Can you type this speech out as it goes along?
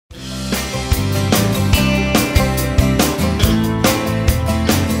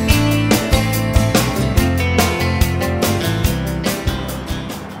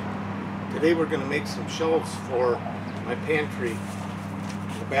today we're going to make some shelves for my pantry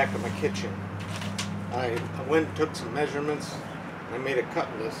in the back of my kitchen. I went and took some measurements and I made a cut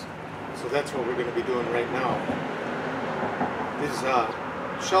list, so that's what we're going to be doing right now. These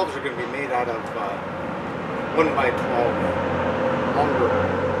shelves are going to be made out of 1x12 lumber.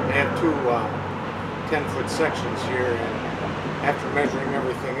 I have two 10-foot sections here, and after measuring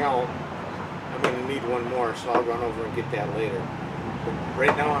everything out, I'm going to need one more, so I'll run over and get that later. But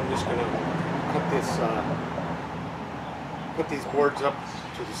right now I'm just going to put these boards up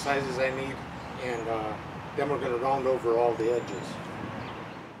to the sizes I need, and then we're going to round over all the edges.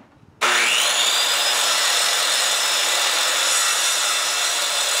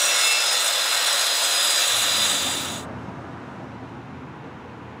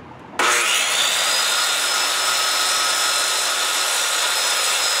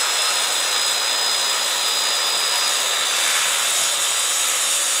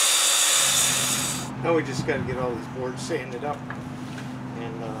 Now we just got to get all these boards sanded up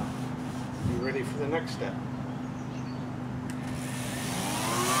and be ready for the next step.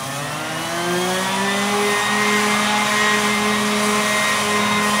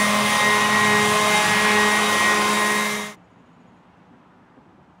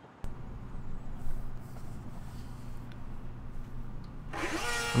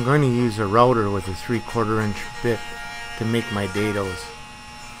 I'm going to use a router with a 3/4 inch bit to make my dados.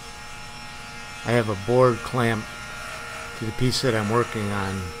 I have a board clamped to the piece that I'm working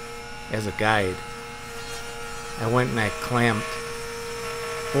on as a guide. I went and I clamped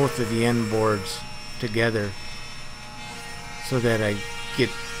both of the end boards together so that I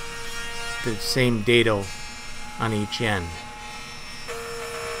get the same dado on each end.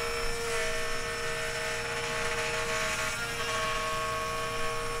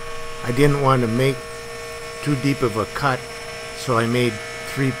 I didn't want to make too deep of a cut, so I made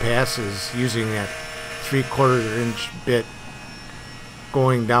 3 passes using that 3/4 inch bit,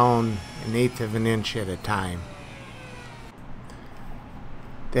 going down 1/8 of an inch at a time.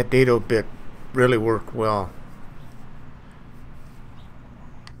 That dado bit really worked well.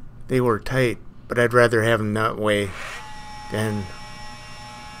 They were tight, but I'd rather have them that way than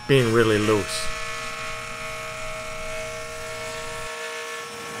being really loose.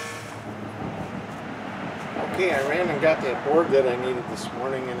 Okay, I ran and got that board that I needed this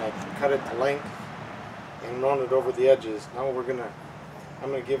morning, and I cut it to length and rounded over the edges. Now I'm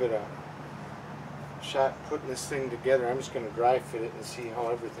gonna give it a shot putting this thing together. I'm just gonna dry fit it and see how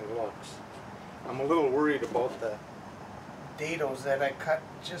everything looks. I'm a little worried about the dados that I cut,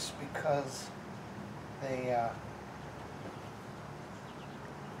 just because they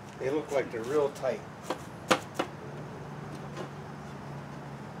look like they're real tight.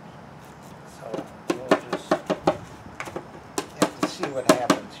 So we'll just have to see what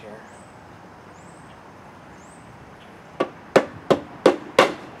happens here.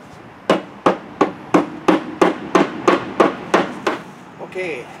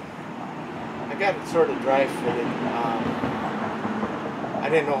 Okay, I got it sort of dry fitted. I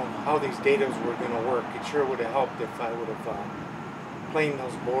didn't know how these dados were going to work. It sure would have helped if I would have planed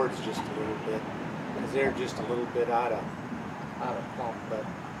those boards just a little bit, because they're just a little bit out of plump. But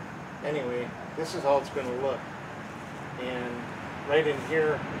anyway, this is how it's going to look. And right in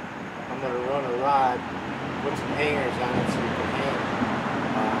here, I'm going to run a rod with some hangers on it so you can hang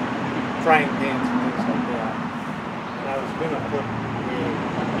frying pans and things like that. And I was going to put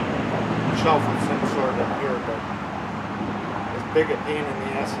a shelf of some sort up here, but as big a pain in the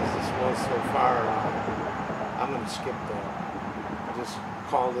ass as this was so far, I'm going to skip that. I just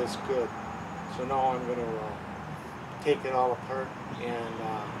call this good. So now I'm going to take it all apart and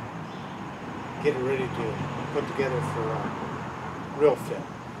get it ready to put together for a real fit.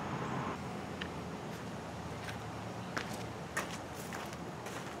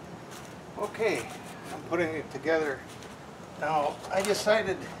 Okay, I'm putting it together. Now, I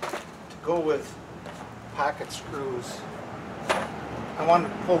decided to go with pocket screws. I wanted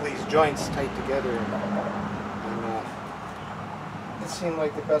to pull these joints tight together, and it seemed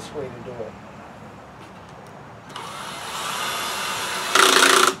like the best way to do it.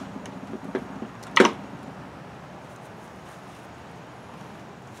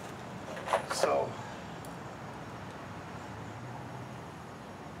 So,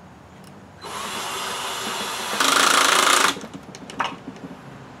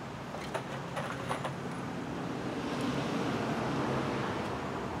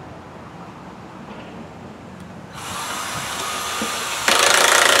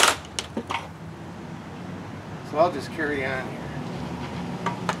 I'll just carry on here.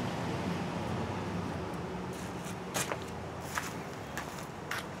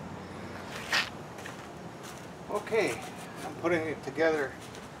 together.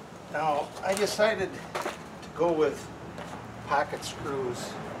 Now I decided to go with pocket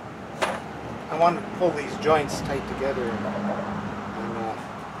screws. I wanted to pull these joints tight together, and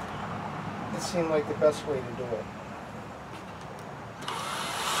it seemed like the best way to do it.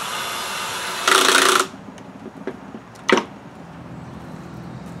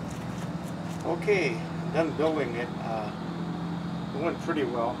 Okay, done building it. It went pretty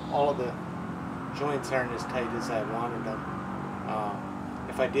well. All of the joints aren't as tight as I wanted them.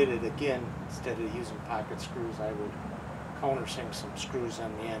 If I did it again, instead of using pocket screws, I would countersink some screws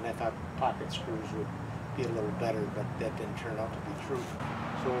on the end. I thought pocket screws would be a little better, but that didn't turn out to be true.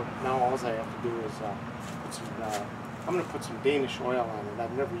 So now all I have to do is put some, I'm going to put some Danish oil on it.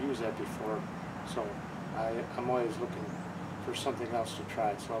 I've never used that before, so I'm always looking for something else to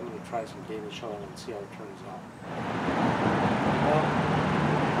try. So I'm going to try some Danish oil and see how it turns out. Well,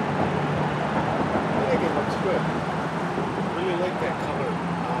 I think it looks good. I really like that color.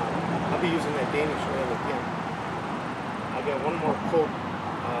 I'll be using that Danish oil again. I got one more coat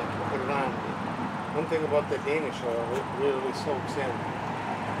to put it on. One thing about the Danish oil, it really soaks in.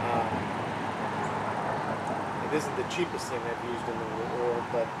 It isn't the cheapest thing I've used in the world,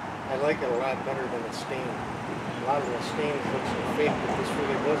 but I like it a lot better than a stain. A lot of the stains look so fake, but this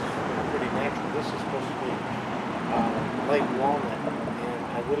really does look pretty natural. This is supposed to be light walnut, and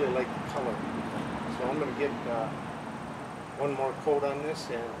I really like the color. So I'm going to get one more coat on this,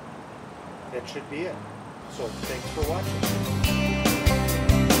 and that should be it. So thanks for watching.